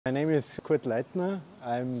My name is Kurt Leitner.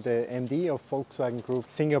 I'm the MD of Volkswagen Group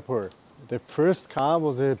Singapore. The first car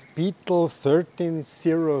was a Beetle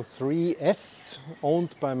 1303S,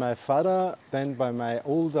 owned by my father, then by my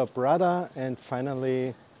older brother, and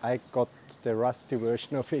finally I got the rusty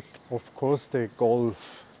version of it. Of course the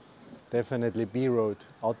Golf, definitely B-road,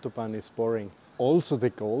 Autobahn is boring. Also the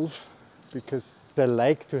Golf, because I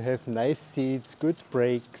like to have nice seats, good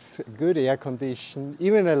brakes, good air condition.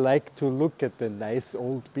 Even I like to look at the nice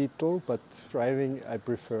old Beetle, but driving I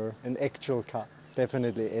prefer an actual car.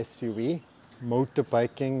 Definitely SUV.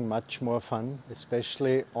 Motorbiking, much more fun,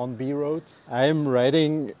 especially on B-roads. I am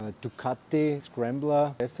riding a Ducati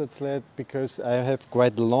Scrambler Desert Sled because I have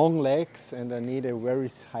quite long legs and I need a very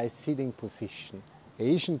high seating position.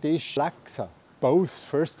 Asian dish, laksa. Both,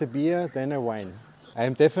 first a beer, then a wine. I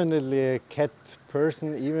am definitely a cat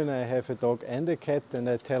person, even I have a dog and a cat, and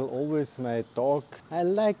I tell always my dog, I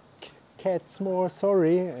like cats more,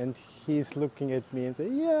 sorry, and he's looking at me and say,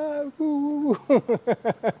 yeah, woo.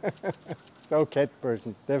 So cat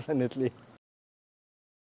person, definitely.